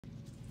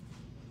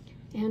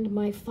And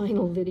my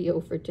final video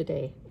for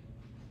today.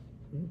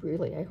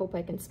 Really, I hope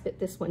I can spit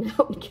this one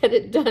out and get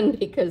it done,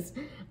 because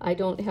I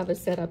don't have a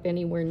setup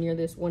anywhere near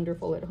this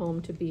wonderful at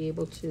home to be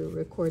able to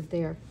record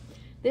there.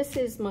 This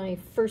is my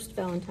first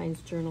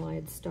Valentine's journal I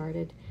had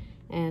started,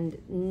 and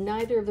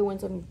neither of the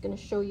ones I'm going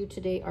to show you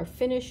today are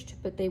finished,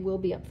 but they will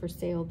be up for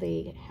sale.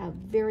 They have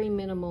very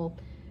minimal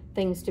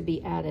things to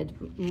be added,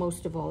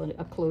 most of all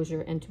a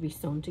closure and to be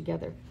sewn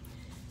together.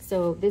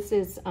 So this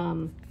is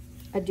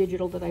a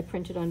digital that I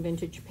printed on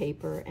vintage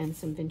paper and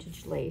some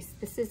vintage lace.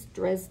 This is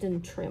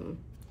Dresden trim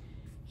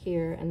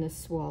here, and the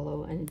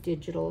swallow, and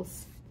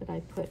digitals that I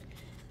put.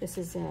 This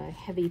is a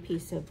heavy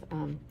piece of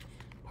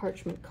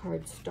parchment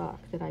cardstock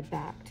that I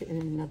backed in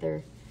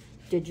another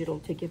digital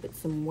to give it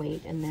some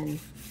weight, and then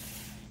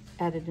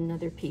added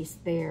another piece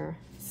there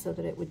so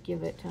that it would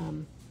give it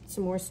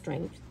some more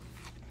strength.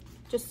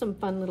 Just some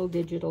fun little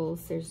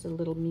digitals. There's a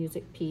little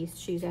music piece.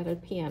 She's at a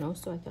piano,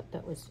 so I thought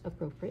that was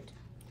appropriate.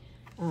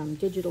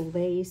 Digital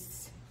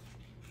lace,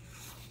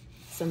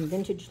 some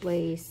vintage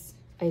lace.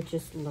 I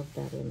just love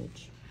that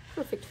image.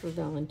 Perfect for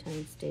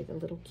Valentine's Day, the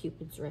little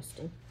Cupids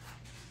resting.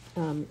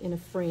 In a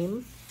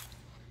frame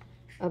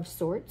of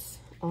sorts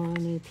on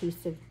a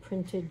piece of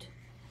printed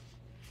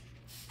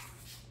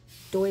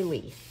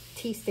doily,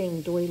 tea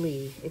stain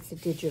doily. It's a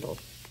digital,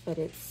 but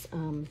it's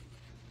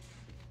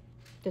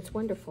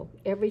wonderful.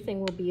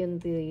 Everything will be in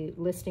the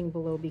listing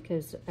below,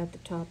 because at the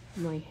top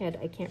of my head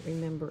I can't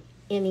remember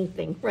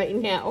anything right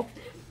now.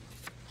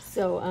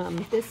 So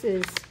this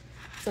is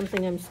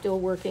something I'm still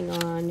working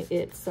on.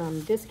 It's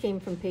this came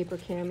from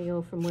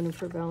ThePaperCameo, from one of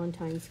her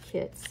Valentine's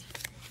kits.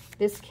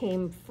 This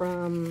came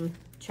from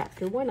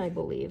chapter 1, I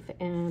believe,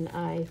 and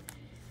I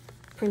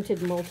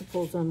printed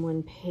multiples on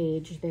one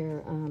page.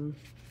 They're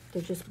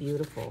just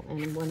beautiful,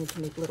 and I wanted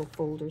to make little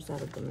folders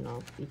out of them, and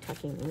I'll be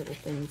tucking little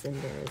things in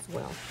there as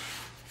well.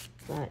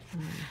 But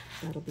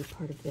that'll be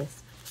part of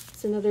this.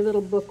 It's another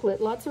little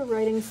booklet, lots of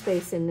writing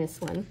space in this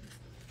one.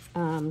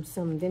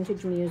 Some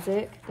vintage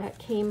music that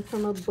came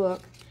from a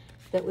book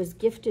that was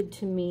gifted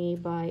to me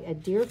by a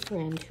dear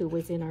friend who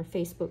was in our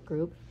Facebook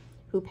group,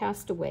 who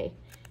passed away.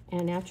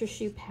 And after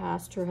she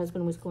passed, her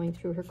husband was going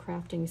through her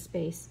crafting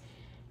space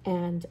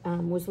and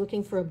was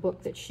looking for a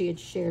book that she had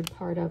shared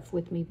part of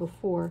with me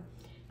before,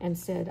 and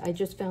said, I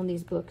just found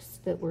these books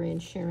that were in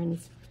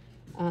Sharon's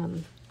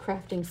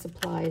crafting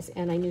supplies,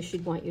 and I knew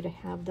she'd want you to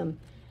have them,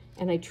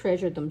 and I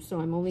treasured them, so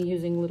I'm only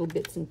using little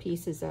bits and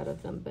pieces out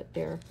of them, but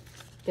they're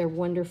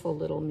wonderful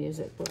little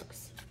music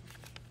books.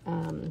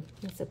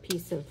 It's a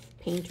piece of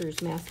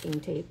painter's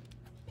masking tape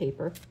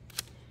paper,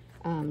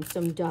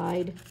 some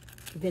dyed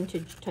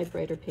vintage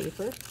typewriter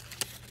paper,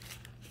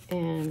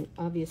 and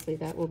obviously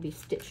that will be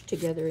stitched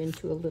together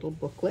into a little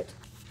booklet.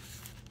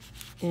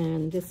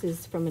 And this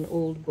is from an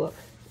old book,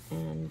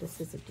 and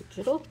this is a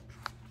digital,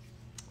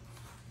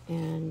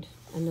 and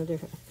another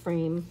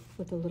frame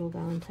with a little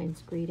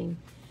Valentine's greeting,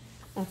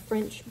 a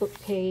French book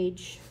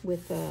page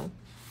with a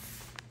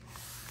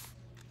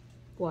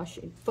faux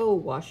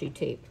washi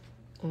tape.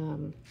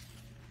 Can't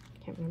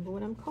remember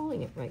what I'm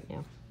calling it right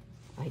now.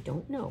 I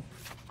don't know.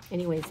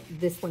 Anyways,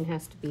 this one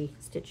has to be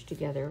stitched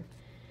together.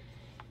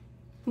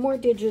 More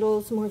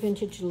digitals, more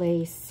vintage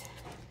lace.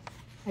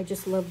 I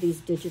just love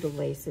these digital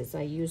laces.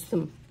 I use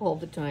them all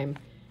the time.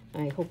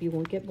 I hope you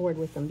won't get bored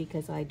with them,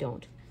 because I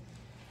don't.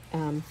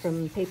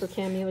 From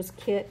ThePaperCameo's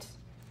kit,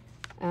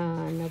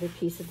 another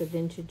piece of the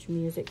vintage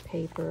music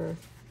paper.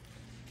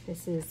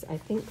 This is, I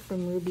think,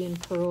 from Ruby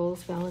and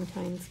Pearl's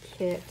Valentine's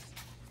kit.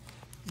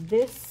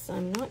 This,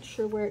 I'm not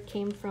sure where it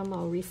came from.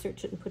 I'll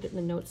research it and put it in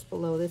the notes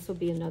below. This will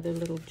be another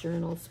little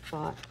journal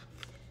spot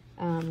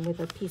with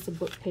a piece of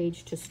book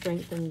page to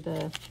strengthen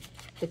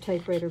the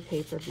typewriter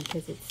paper,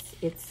 because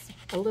it's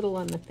a little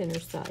on the thinner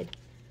side.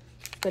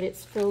 But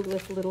it's filled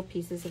with little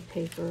pieces of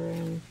paper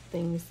and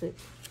things that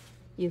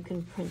you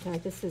can print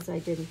out. This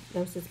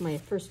is my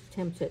first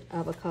attempt at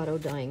avocado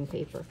dyeing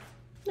paper.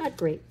 Not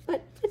great,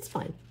 but it's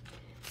fine.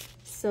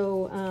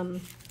 So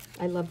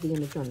I love the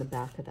image on the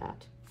back of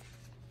that.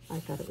 I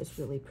thought it was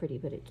really pretty,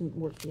 but it didn't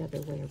work the other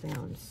way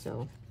around.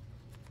 So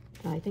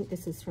I think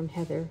this is from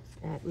Heather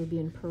at Ruby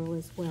and Pearl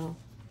as well.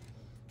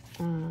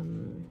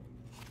 And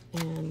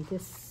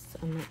this,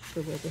 I'm not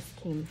sure where this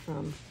came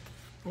from.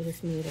 I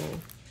just made a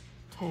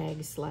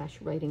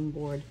tag/writing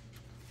board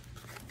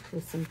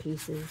with some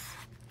pieces.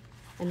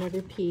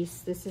 Another piece,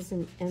 this is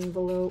an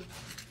envelope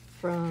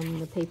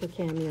from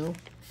ThePaperCameo,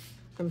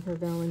 from her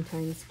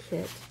Valentine's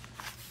kit.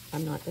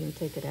 I'm not going to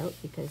take it out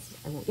because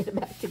I won't get it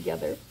back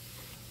together.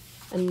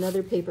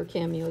 Another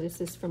ThePaperCameo,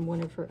 this is from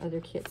one of her other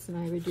kits, and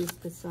I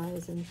reduced the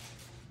size and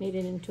made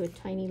it into a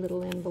tiny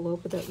little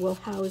envelope that will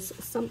house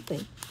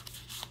something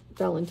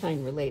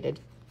Valentine related.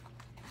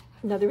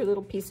 Another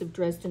little piece of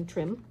Dresden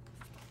trim,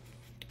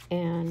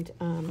 and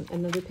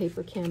another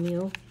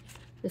ThePaperCameo.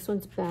 This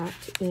one's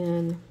backed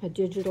in a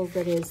digital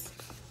that is,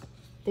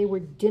 they were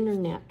dinner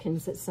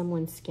napkins that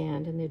someone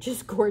scanned, and they're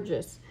just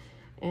gorgeous.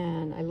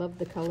 And I love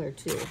the color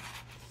too.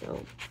 So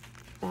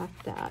back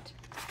that.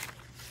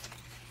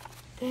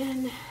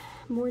 Then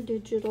more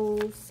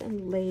digitals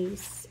and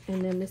lace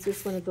And then this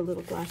is one of the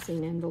little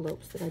glassine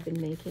envelopes that I've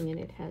been making, and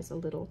it has a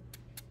little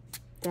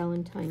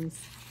Valentine's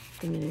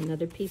thing and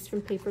another piece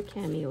from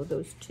PaperCameo,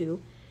 those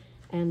two.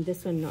 And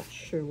this one, not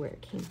sure where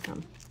it came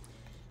from.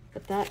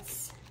 But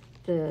that's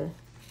the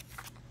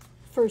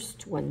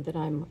first one that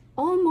I'm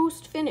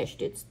almost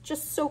finished. It's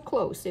just so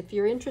close. If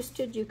you're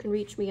interested, you can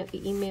reach me at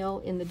the email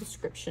in the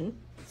description.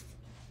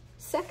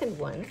 Second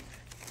one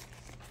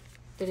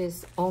that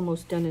is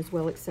almost done as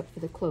well, except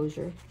for the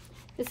closure.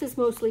 This is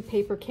mostly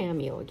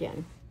PaperCameo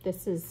again.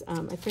 This is,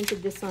 I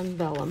printed this on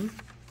vellum.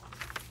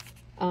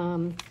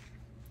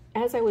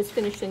 As I was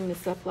finishing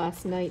this up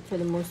last night, for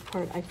the most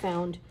part, I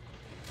found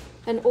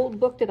an old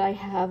book that I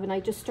have, and I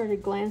just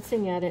started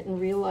glancing at it and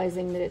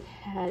realizing that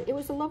it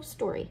was a love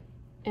story.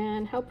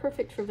 And how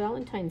perfect for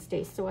Valentine's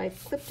Day. So I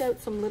clipped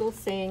out some little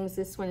sayings.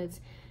 This one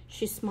is,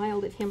 she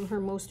smiled at him her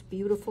most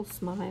beautiful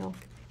smile.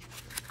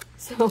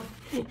 So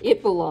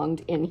it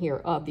belonged in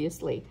here,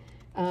 obviously.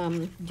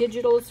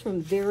 Digitals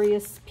from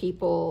various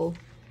people.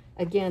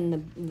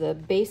 Again, the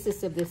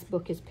basis of this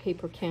book is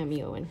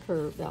PaperCameo and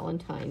her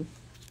Valentine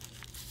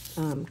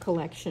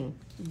collection.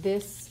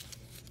 This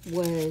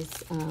was,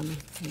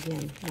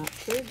 again, not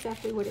sure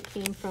exactly what it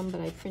came from,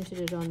 but I printed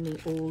it on the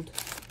old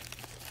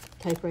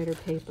typewriter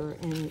paper,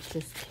 and it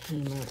just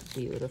came out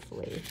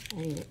beautifully. I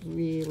mean, it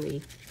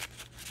really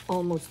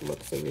almost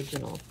looks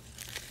original.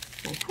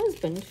 My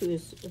husband, who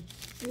is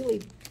a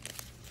really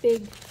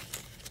big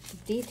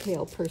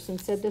detail person,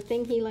 said the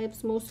thing he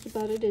loves most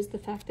about it is the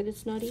fact that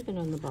it's not even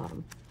on the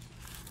bottom.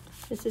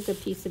 This is a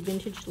piece of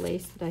vintage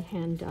lace that I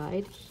hand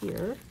dyed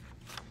here.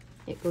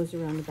 It goes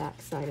around the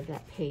back side of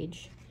that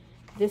page.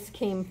 This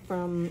came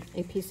from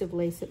a piece of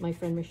lace that my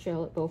friend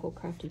Michelle at Boho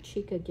Crafty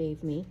Chica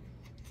gave me.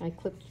 I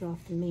clipped it off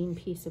the main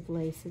piece of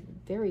lace, a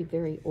very,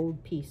 very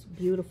old piece,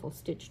 beautiful,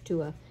 stitched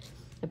to a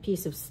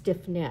piece of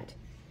stiff net.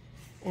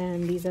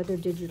 And these other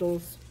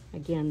digitals,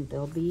 again,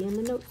 they'll be in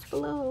the notes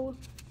below.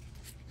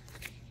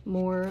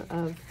 More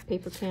of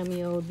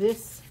PaperCameo.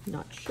 This,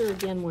 not sure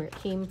again where it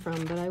came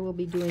from, but I will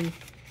be doing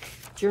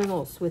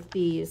journals with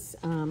these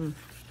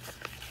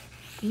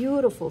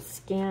beautiful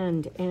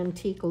scanned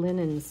antique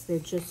linens. They're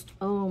just,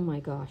 oh my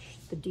gosh,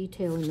 the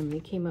detail in them,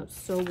 they came out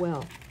so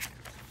well.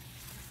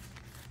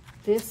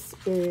 This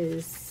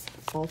is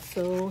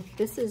also,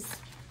 this is,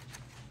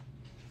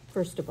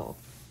 first of all,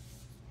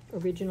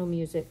 original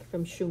music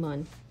from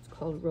Schumann. It's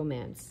called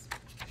Romance.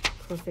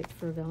 Perfect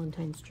for a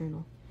Valentine's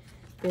journal.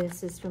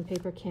 This is from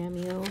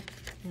PaperCameo.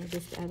 I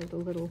just added a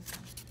little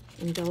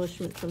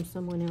embellishment from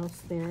someone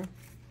else there.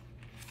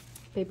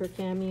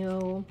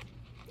 PaperCameo.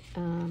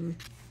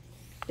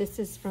 This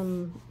is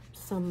from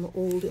some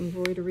old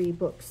embroidery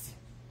books.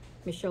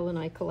 Michelle and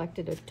I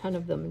collected a ton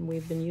of them, and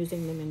we've been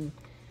using them in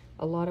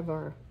a lot of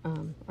our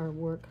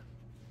work.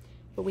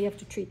 But we have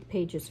to treat the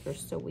pages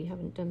first, so we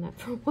haven't done that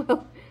for a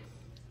while.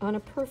 On a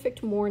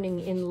perfect morning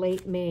in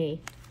late May,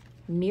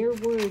 mere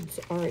words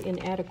are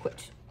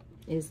inadequate,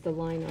 is the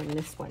line on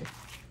this one.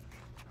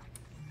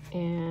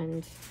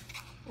 And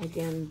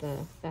again, the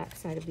back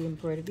side of the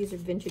embroidery. These are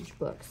vintage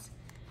books.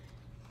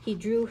 He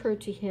drew her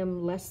to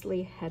him.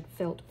 Leslie had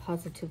felt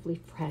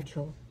positively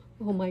fragile.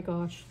 Oh my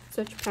gosh,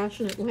 such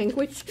passionate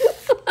language.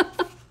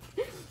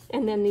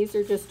 And then these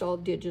are just all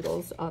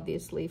digitals,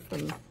 obviously,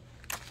 from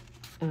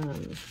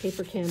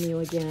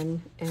PaperCameo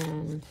again,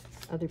 and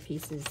other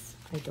pieces.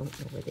 I don't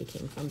know where they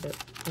came from, but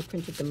I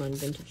printed them on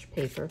vintage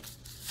paper.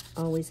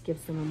 Always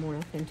gives them a more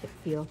authentic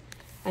feel.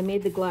 I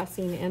made the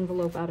glassine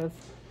envelope out of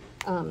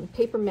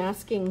paper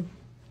masking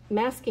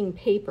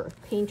paper,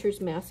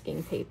 painter's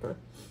masking paper,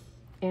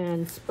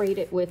 and sprayed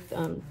it with,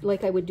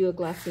 like I would do a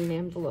glassine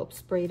envelope,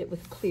 sprayed it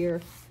with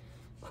clear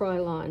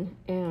Krylon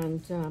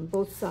and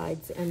both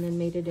sides, and then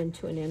made it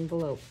into an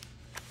envelope.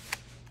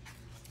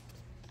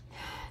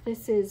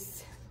 This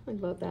is, I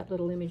love that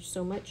little image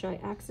so much, I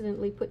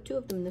accidentally put two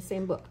of them in the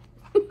same book.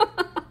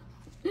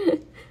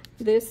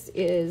 This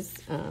is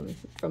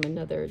from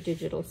another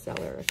digital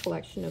seller, a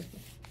collection of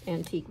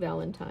antique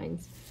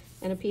Valentines,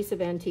 and a piece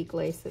of antique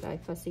lace that I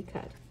fussy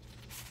cut.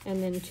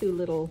 And then two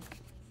little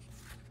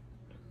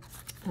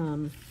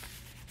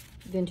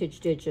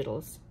vintage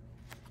digitals.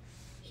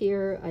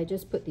 Here, I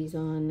just put these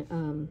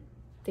on,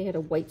 they had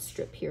a white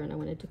strip here and I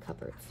wanted to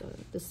cover it. So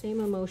the same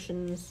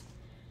emotions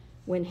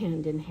went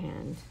hand in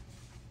hand.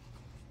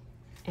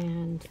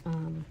 And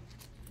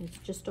it's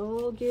just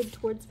all geared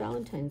towards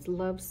Valentine's.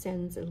 Love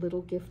sends a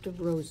little gift of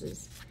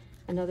roses.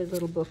 Another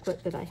little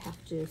booklet that I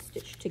have to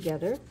stitch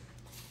together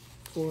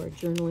for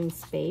journaling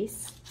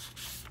space.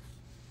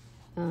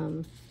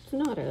 It's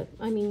not a,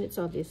 I mean, it's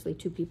obviously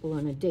two people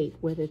on a date,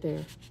 whether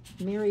they're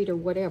married or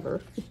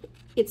whatever.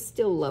 It's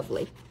still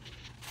lovely.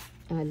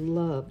 I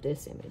love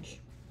this image.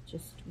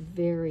 Just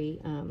very,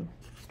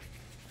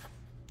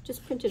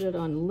 just printed it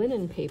on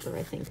linen paper,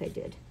 I think I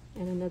did.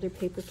 And another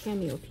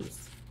PaperCameo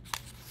piece.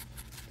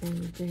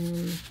 And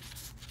then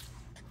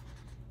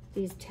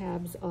these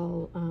tabs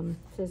all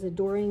says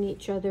adoring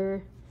each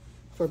other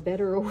for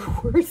better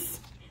or worse.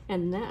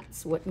 And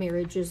that's what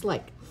marriage is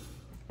like.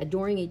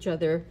 Adoring each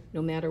other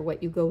no matter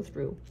what you go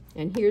through.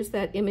 And here's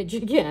that image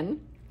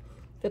again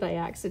that I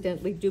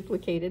accidentally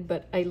duplicated,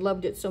 but I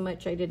loved it so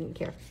much I didn't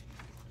care.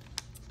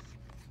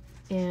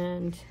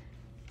 And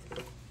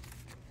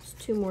there's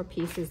 2 more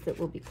pieces that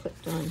will be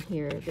clipped on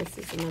here. This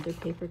is another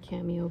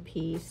PaperCameo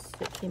piece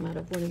that came out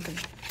of one of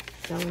the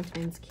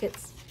Valentine's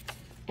kits,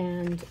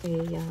 and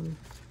a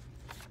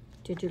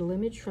digital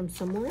image from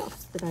somewhere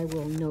else that I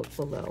will note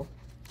below,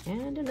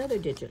 and another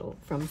digital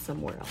from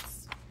somewhere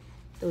else.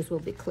 Those will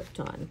be clipped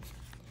on.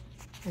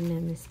 And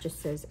then this just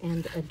says,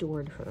 and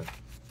adored her.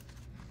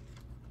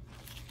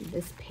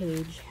 This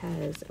page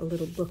has a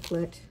little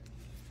booklet.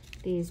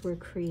 These were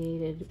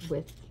created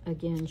with,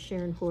 again,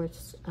 Sharon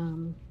Horth's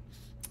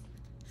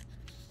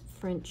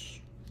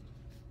French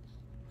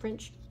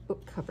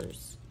book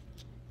covers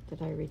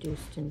that I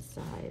reduced in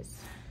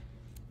size,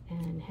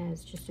 and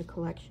has just a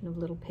collection of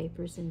little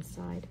papers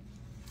inside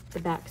the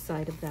back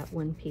side of that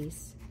one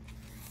piece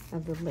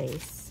of the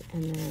lace.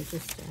 And then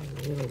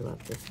I really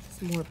love this.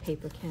 There's more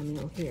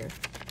PaperCameo here.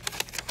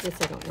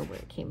 This I don't know where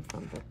it came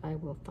from, but I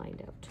will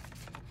find out.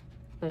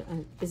 But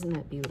isn't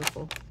that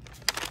beautiful?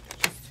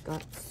 Just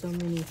got so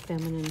many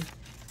feminine,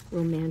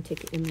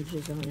 romantic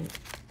images on it.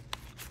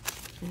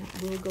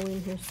 That will go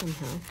in here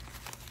somehow.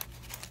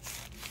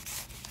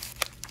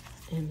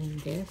 And then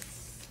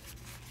this.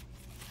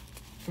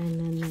 And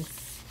then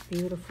this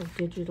beautiful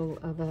digital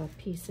of a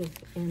piece of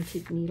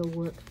antique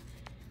needlework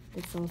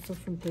that's also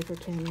from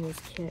PaperCameo's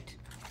kit.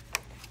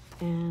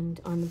 And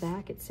on the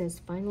back it says,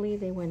 finally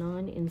they went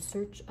on in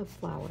search of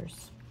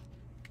flowers.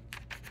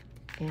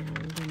 And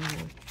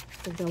then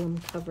the vellum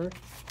cover.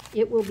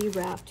 It will be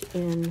wrapped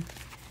in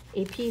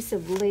a piece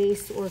of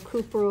lace or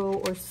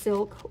cupro or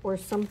silk or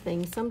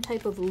something, some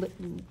type of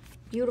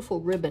beautiful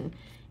ribbon.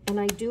 And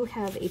I do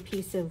have a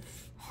piece of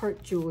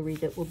heart jewelry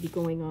that will be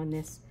going on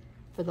this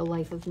for the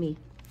life of me.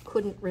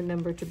 Couldn't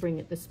remember to bring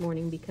it this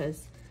morning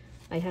because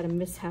I had a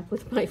mishap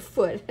with my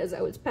foot as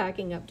I was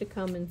packing up to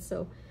come, and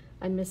so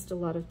I missed a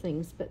lot of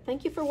things. But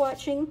thank you for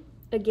watching.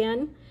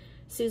 Again,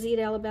 Susie at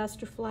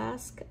Alabaster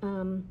Flask.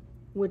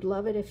 Would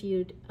love it if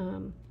you'd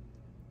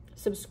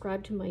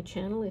subscribe to my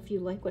channel if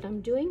you like what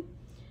I'm doing.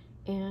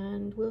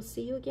 And we'll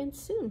see you again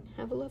soon.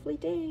 Have a lovely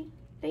day.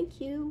 Thank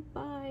you.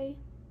 Bye.